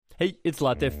Hey, it's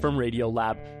Latif from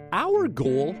Radiolab. Our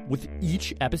goal with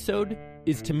each episode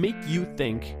is to make you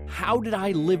think, how did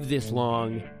I live this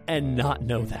long and not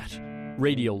know that?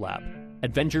 Radiolab,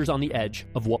 adventures on the edge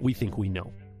of what we think we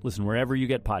know. Listen wherever you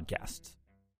get podcasts.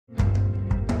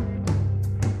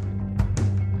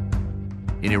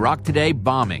 In Iraq today,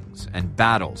 bombings and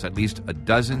battles, at least a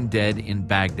dozen dead in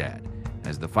Baghdad,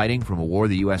 as the fighting from a war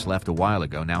the U.S. left a while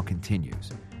ago now continues.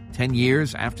 10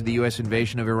 years after the U.S.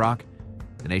 invasion of Iraq,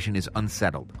 the nation is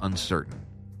unsettled, uncertain,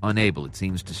 unable, it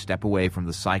seems, to step away from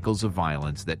the cycles of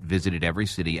violence that visited every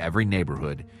city, every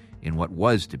neighborhood in what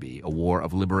was to be a war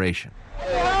of liberation.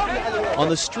 On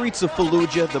the streets of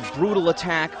Fallujah, the brutal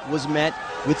attack was met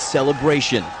with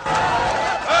celebration.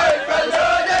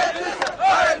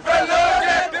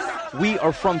 "We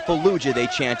are from Fallujah," they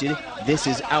chanted. "This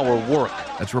is our work."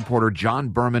 That's reporter John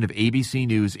Berman of ABC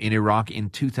News in Iraq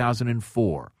in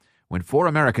 2004. When 4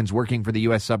 Americans working for the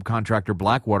U.S. subcontractor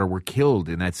Blackwater were killed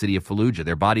in that city of Fallujah,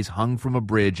 their bodies hung from a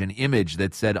bridge, an image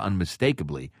that said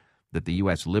unmistakably that the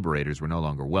U.S. liberators were no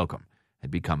longer welcome,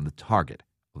 had become the target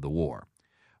of the war.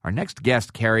 Our next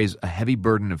guest carries a heavy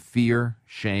burden of fear,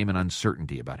 shame, and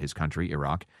uncertainty about his country,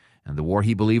 Iraq, and the war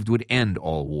he believed would end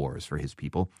all wars for his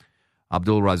people.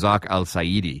 Abdul Razak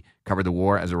Al-Saidi covered the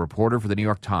war as a reporter for the New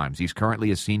York Times. He's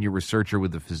currently a senior researcher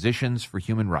with the Physicians for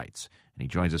Human Rights, and he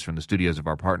joins us from the studios of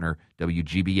our partner,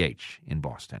 WGBH, in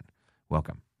Boston.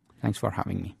 Welcome. Thanks for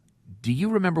having me. Do you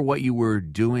remember what you were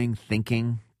doing,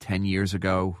 thinking 10 years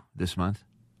ago this month?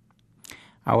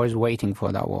 I was waiting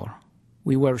for that war.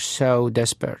 We were so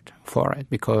desperate for it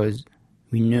because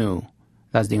we knew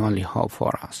that's the only hope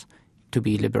for us, to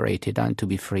be liberated and to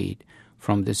be freed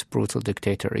from this brutal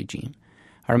dictator regime.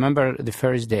 I remember the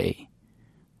first day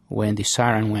when the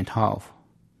siren went off.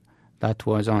 That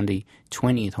was on the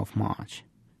 20th of March,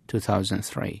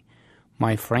 2003.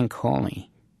 My friend called me,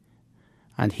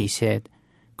 and he said,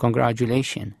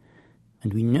 "Congratulations."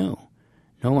 And we knew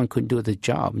no one could do the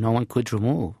job. No one could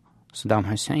remove Saddam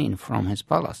Hussein from his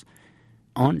palace.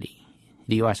 Only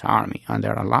the U.S. Army and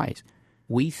their allies.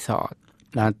 We thought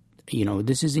that,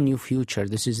 this is the new future.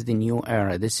 This is the new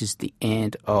era. This is the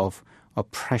end of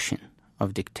oppression,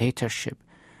 of dictatorship,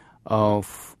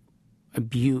 of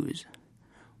abuse.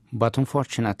 But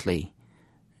unfortunately,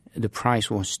 the price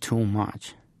was too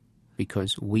much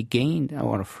because we gained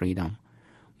our freedom,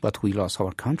 but we lost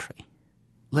our country.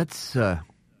 Let's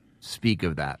speak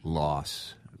of that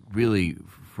loss, really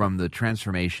from the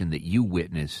transformation that you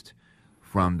witnessed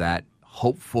from that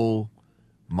hopeful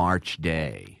March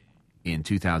day in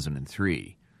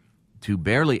 2003 to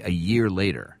barely a year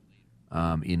later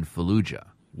in Fallujah,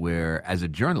 where as a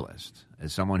journalist,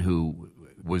 as someone who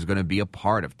was going to be a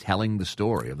part of telling the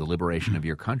story of the liberation of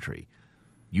your country,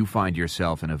 you find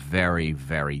yourself in a very,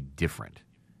 very different,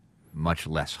 much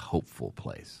less hopeful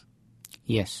place.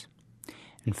 Yes.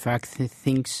 In fact,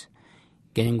 things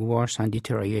getting worse and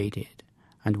deteriorated,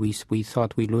 and we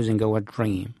thought we losing our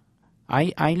dream.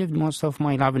 I lived most of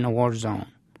my life in a war zone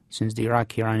since the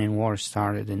Iraq-Iranian war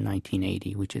started in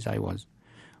 1980, which is I was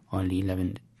only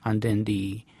 11, and then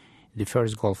the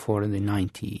first Gulf War in the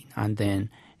 90s, and then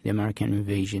the American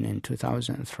invasion in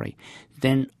 2003.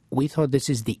 Then we thought this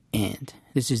is the end.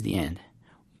 This is the end.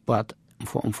 But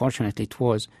unfortunately, it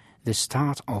was the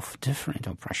start of different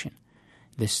oppression,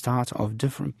 the start of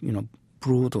different,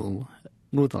 brutal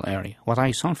area. What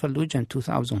I saw in Fallujah in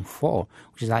 2004,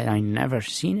 which is I never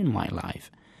seen in my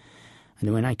life.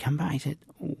 And when I come back, I said,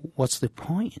 what's the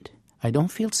point? I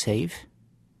don't feel safe.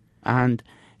 And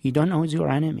you don't know who's your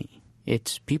enemy.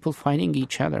 It's people fighting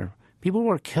each other. People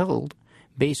were killed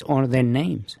based on their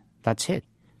names. That's it.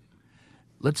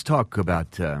 Let's talk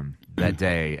about that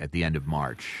day at the end of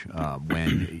March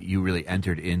when you really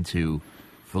entered into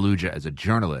Fallujah as a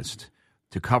journalist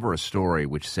to cover a story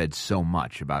which said so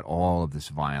much about all of this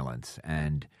violence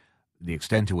and the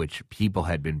extent to which people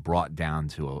had been brought down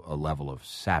to a level of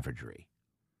savagery.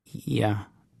 Yeah.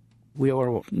 We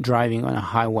were driving on a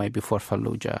highway before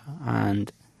Fallujah,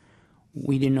 and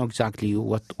we didn't know exactly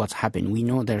what's happened. We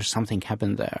know there's something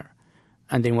happened there.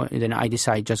 And then I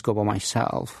decided just go by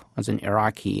myself as an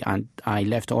Iraqi, and I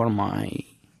left all my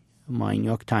New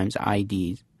York Times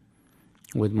IDs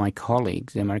with my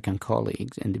colleagues, the American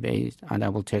colleagues in the base, and I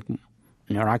will take an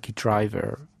Iraqi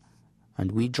driver,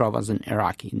 and we drove as an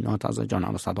Iraqi, not as a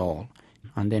journalist at all.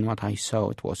 And then what I saw,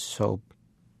 it was so,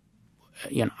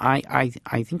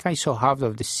 I think I saw half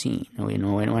of the scene.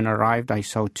 When I arrived, I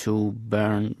saw 2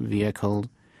 burned vehicles,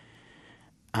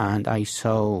 and I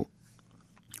saw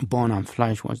bone and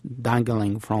flesh was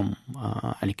dangling from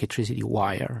an electricity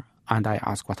wire, and I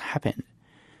asked what happened.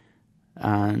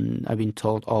 And I've been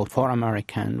told, 4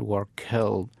 Americans were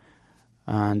killed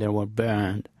and they were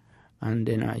burned. And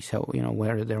then I said,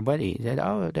 where are their bodies? He said,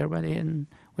 their body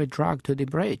were dragged to the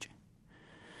bridge.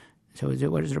 So I said,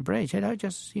 where's the bridge? He said,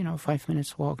 just, 5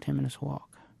 minutes walk, 10 minutes walk.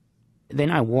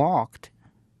 Then I walked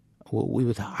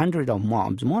with hundreds of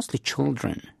mobs, mostly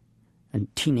children and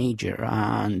teenagers,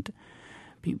 and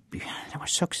they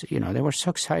were so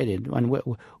excited.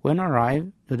 When I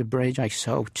arrived to the bridge, I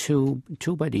saw two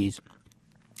bodies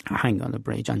hanging on the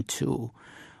bridge and two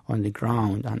on the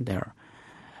ground, and their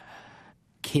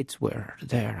kids were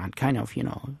there and kind of,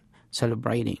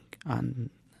 celebrating, and,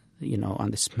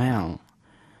 and the smell.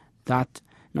 That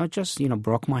not just,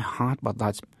 broke my heart, but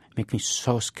that made me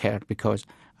so scared, because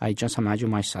I just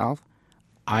imagine myself,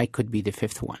 I could be the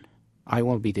fifth one. I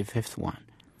will be the fifth one.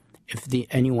 If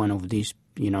any one of these,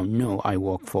 know I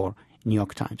work for New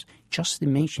York Times, just the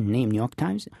mention name New York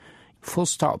Times, full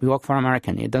stop, we work for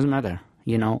American, it doesn't matter.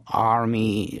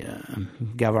 Army,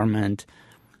 government,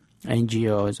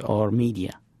 NGOs, or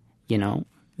media,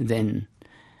 then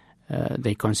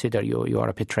they consider you are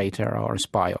a traitor or a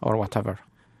spy or whatever.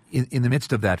 In the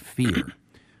midst of that fear,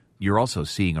 you're also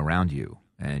seeing around you,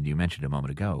 and you mentioned a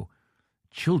moment ago,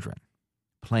 children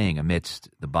playing amidst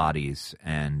the bodies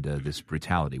and this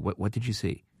brutality. What did you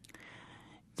see?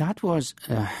 That was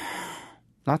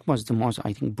the most,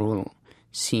 I think, brutal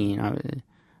scene I've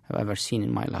ever seen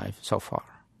in my life so far.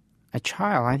 A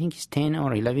child, I think he's 10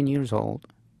 or 11 years old,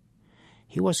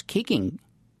 he was kicking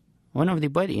one of the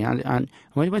body, and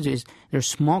what it was is there's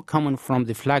smoke coming from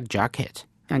the flak jacket,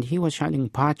 and he was shouting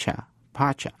 "Pacha,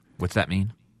 Pacha." What's that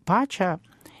mean? Pacha,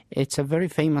 it's a very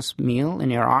famous meal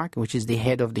in Iraq, which is the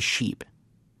head of the sheep.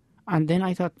 And then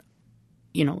I thought,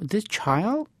 this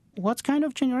child, what kind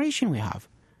of generation we have?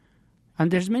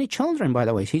 And there's many children, by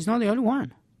the way. He's not the only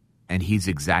one. And he's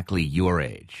exactly your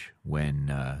age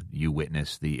when you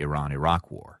witnessed the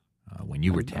Iran-Iraq war, when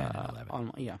you were 10 and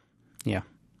 11. Yeah.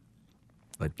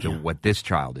 But what this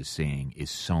child is seeing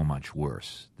is so much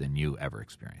worse than you ever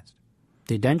experienced.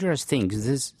 The dangerous thing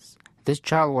is this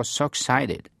child was so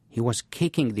excited. He was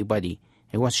kicking the body.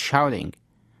 He was shouting.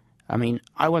 I mean,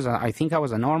 I think I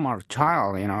was a normal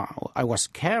child. I was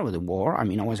scared of the war. I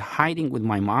mean, I was hiding with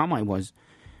my mom.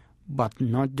 But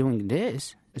not doing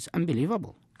this. It's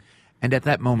unbelievable. And at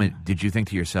that moment, did you think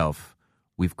to yourself,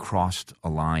 we've crossed a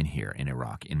line here in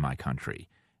Iraq, in my country,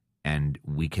 and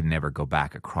we can never go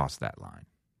back across that line?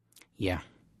 Yeah.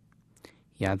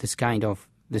 This kind of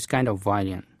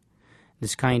violence,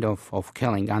 this kind of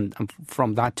killing, and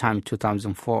from that time,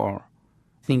 2004,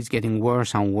 things getting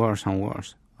worse and worse and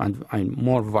worse, and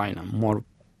more violent, more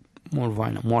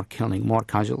violent, more killing, more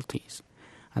casualties.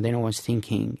 And then I was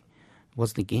thinking,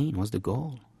 what's the gain? What's the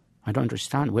goal? I don't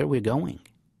understand where we're going.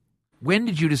 When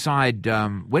did you decide?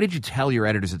 When did you tell your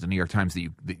editors at the New York Times that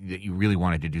you really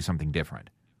wanted to do something different?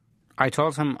 I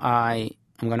told them I'm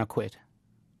going to quit.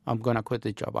 I'm going to quit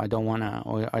the job. I don't want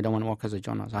to work as a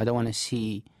journalist. I don't want to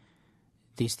see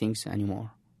these things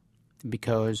anymore,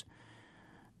 because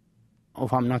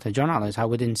if I'm not a journalist, I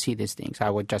wouldn't see these things. I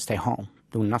would just stay home,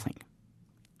 do nothing.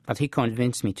 But he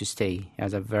convinced me to stay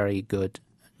as a very good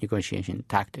negotiation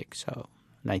tactic. So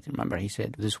I remember he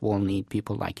said, "This world need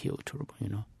people like you.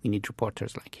 We need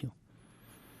reporters like you."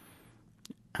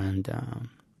 And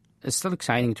it's still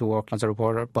exciting to work as a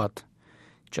reporter, but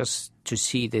just to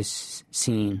see this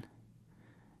scene,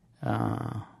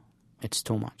 it's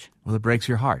too much. Well, it breaks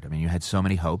your heart. I mean, you had so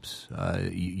many hopes.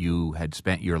 You had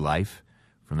spent your life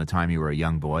from the time you were a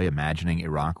young boy imagining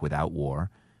Iraq without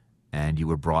war, and you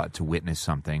were brought to witness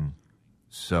something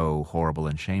so horrible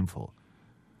and shameful.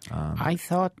 I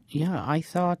thought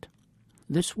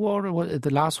this war was the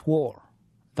last war.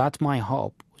 That's my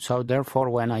hope. So therefore,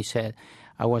 when I said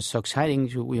I was so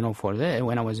excited, for that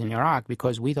when I was in Iraq,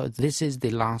 because we thought this is the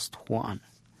last one,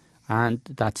 and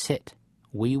that's it.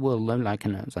 We will live like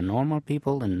as a normal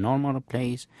people in a normal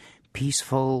place,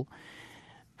 peaceful,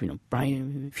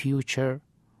 bright future.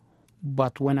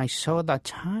 But when I saw that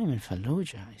time in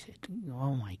Fallujah, I said,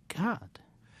 "Oh my God,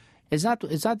 is that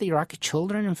the Iraqi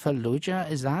children in Fallujah?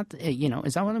 Is that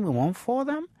is that what we want for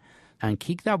them? And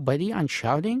kick that body and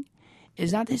shouting,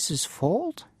 is that his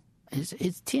fault?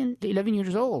 It's 10, 11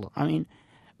 years old. I mean,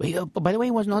 by the way,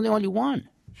 he was not the only one.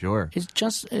 Sure.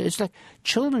 It's like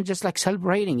children just like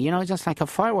celebrating, just like a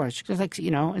fireworks, just like,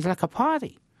 it's like a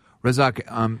party."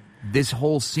 Razak, this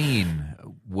whole scene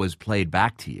was played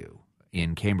back to you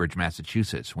in Cambridge,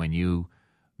 Massachusetts, when you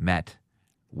met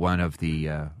one of the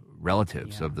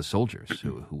relatives of the soldiers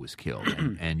who was killed,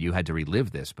 and you had to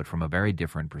relive this, but from a very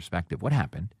different perspective. What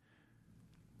happened?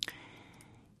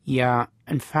 Yeah,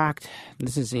 in fact,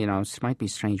 this is, this might be a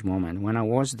strange moment. When I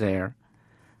was there,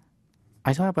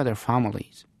 I thought about their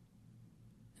families.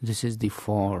 This is the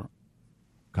four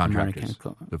Contractors.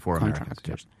 The four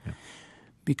contractors. Yeah.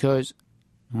 Because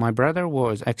my brother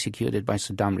was executed by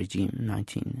Saddam regime in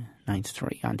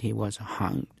 1993, and he was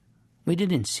hung. We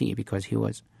didn't see because he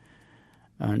was,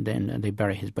 and then they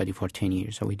buried his body for 10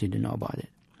 years, so we didn't know about it.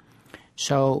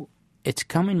 So it's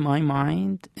come in my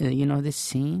mind, this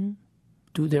scene.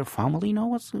 Do their family know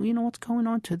what's going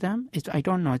on to them? I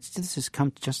don't know. This has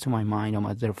come just to my mind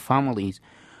about their families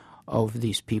of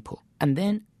these people. And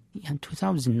then in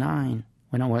 2009,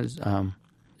 when I was a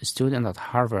student at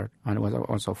Harvard and was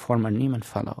also a former Nieman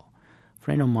Fellow, a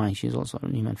friend of mine, she's also a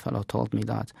Nieman Fellow, told me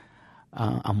that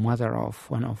a mother of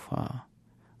one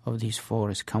of these four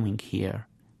is coming here,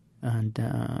 and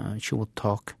she will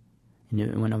talk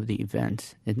in one of the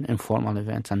events, informal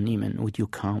events, and Nieman, would you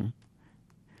come?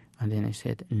 And then I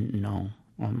said, no.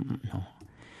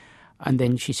 And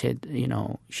then she said,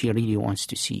 she really wants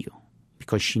to see you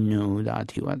because she knew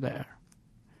that you were there.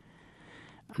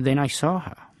 And then I saw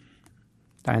her.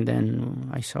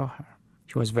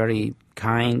 She was very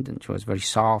kind and she was very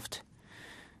soft.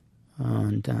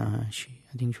 And I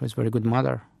think she was a very good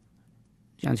mother.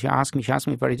 And she asked me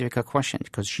a very difficult question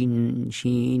because she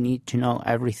needs to know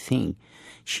everything.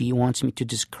 She wants me to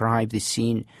describe the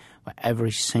scene every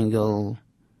single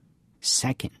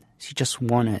second. She just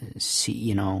want to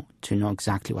see, to know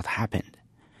exactly what happened.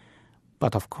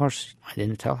 But of course, I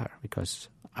didn't tell her because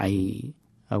I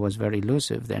was very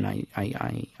elusive. Then I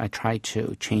tried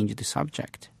to change the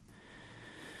subject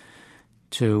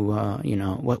to,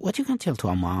 what you can tell to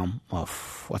a mom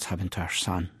of what's happened to her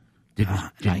son.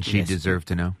 Didn't she deserve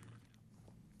to know?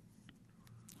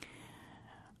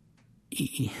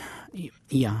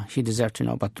 Yeah, she deserved to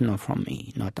know, but not from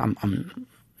me.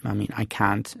 I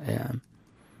can't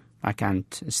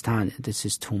stand it. This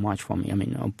is too much for me.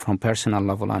 From personal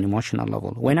level and emotional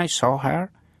level. When I saw her,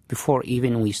 before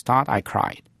even we start, I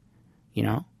cried.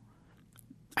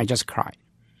 I just cried.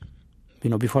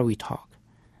 Before we talk.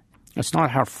 It's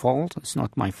not her fault. It's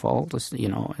not my fault. It's,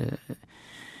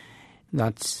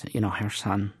 that's, her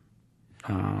son.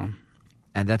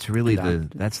 And that's really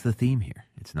that's the theme here.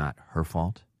 It's not her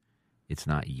fault. It's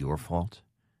not your fault.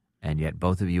 And yet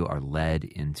both of you are led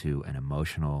into an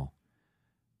emotional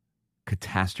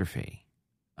catastrophe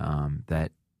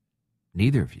that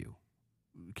neither of you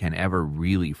can ever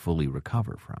really fully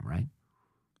recover from, right?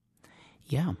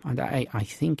 Yeah, and I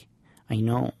think, I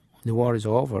know the war is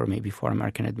over, maybe for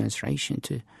American administration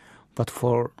too, but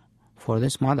for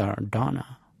this mother,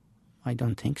 Donna, I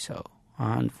don't think so.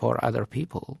 And for other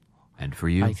people. And for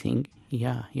you? I think,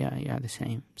 yeah, the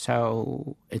same.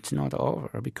 So it's not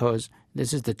over because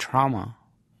this is the trauma,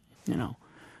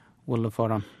 will live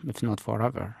for, if not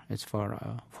forever, it's for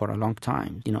a long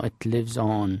time. It lives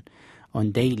on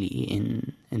daily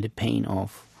in the pain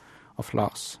of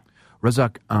loss.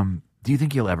 Razak, do you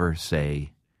think you'll ever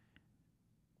say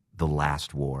the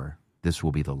last war, this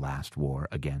will be the last war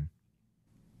again?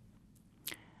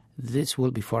 This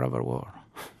will be forever war.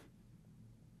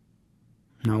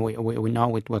 Now we know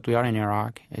with what we are in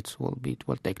Iraq, it will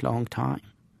take a long time.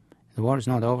 The war is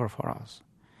not over for us.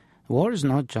 The war is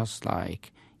not just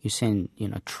like you send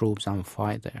troops and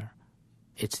fight there.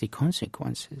 It's the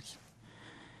consequences.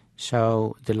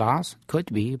 So the last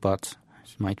could be, but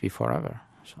it might be forever.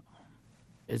 So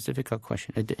it's a difficult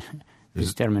question.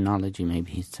 This terminology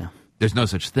maybe it's. There's no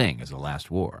such thing as a last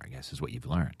war, I guess, is what you've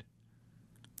learned.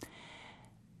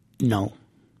 No,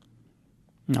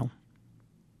 it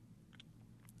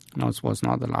was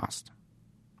not the last.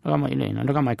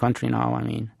 Look at my country now.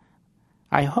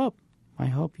 I hope we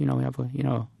have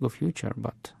a good future.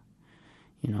 But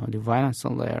the violence is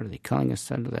still there, the killing is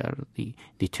still there, the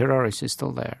terrorists is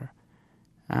still there,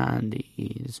 and the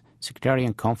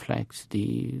sectarian conflicts,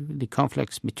 the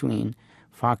conflicts between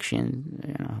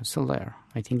factions, still there.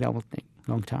 I think that will take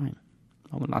a long time.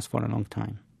 That will last for a long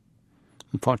time,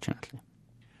 unfortunately.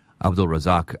 Abdul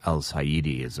Razak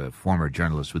Al-Saidi is a former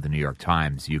journalist with the New York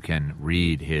Times. You can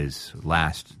read his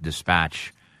last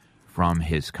dispatch from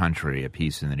his country, a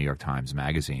piece in the New York Times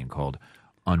Magazine called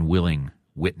Unwilling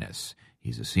Witness.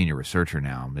 He's a senior researcher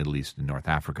now, Middle East and North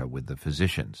Africa, with the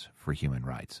Physicians for Human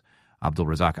Rights. Abdul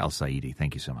Razak Al-Saidi,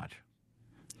 thank you so much.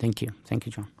 Thank you. Thank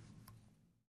you, John.